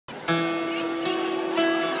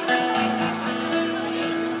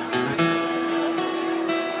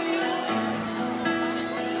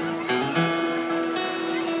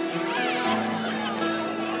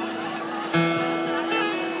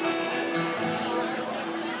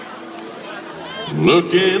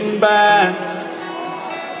Looking back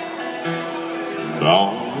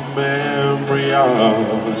on the memory of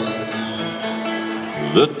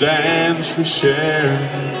the dance we shared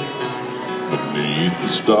beneath the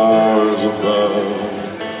stars above.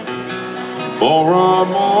 For a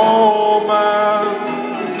moment,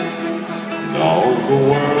 all the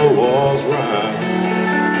world was right.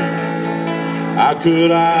 How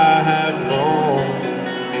could I have known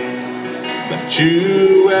that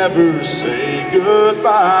you ever say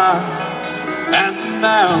goodbye? And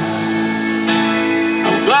now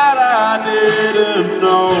I'm glad I didn't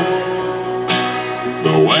know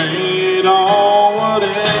the way it all would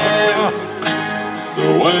end, the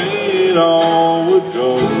way it all would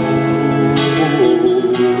go.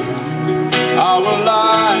 Our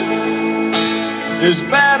life is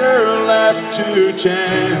better left to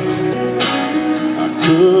chance. I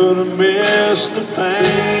could have missed the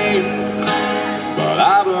pain, but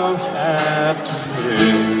I'd have had to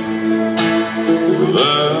miss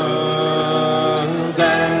the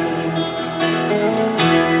dance.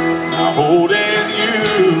 Now holding you,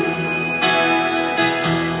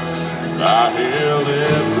 I held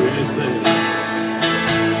everything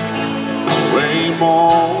for a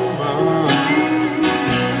moment.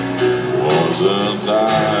 Wasn't I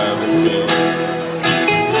the king?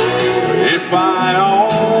 If I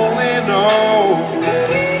only know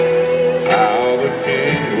how the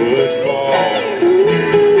king would fall.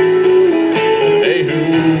 Hey,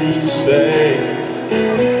 who's to say?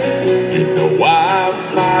 You know I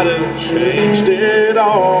might have changed it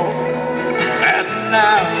all. And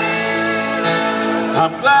now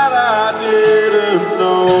I'm glad I didn't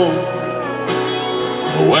know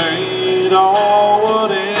the way it all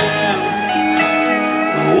would end,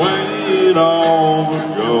 the way it all would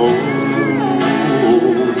go.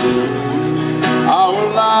 Our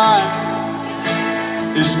life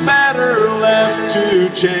is better left to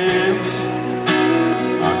chance.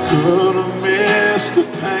 I could have missed the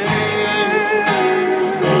pain,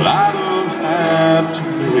 but I'd have had to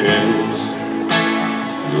miss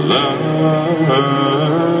the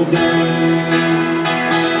day.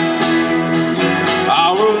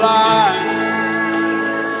 Our life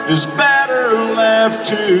is better left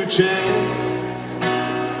to chance.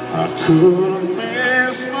 I could have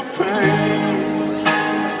missed the pain,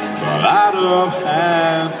 but I'd have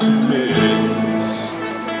had to miss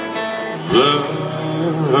the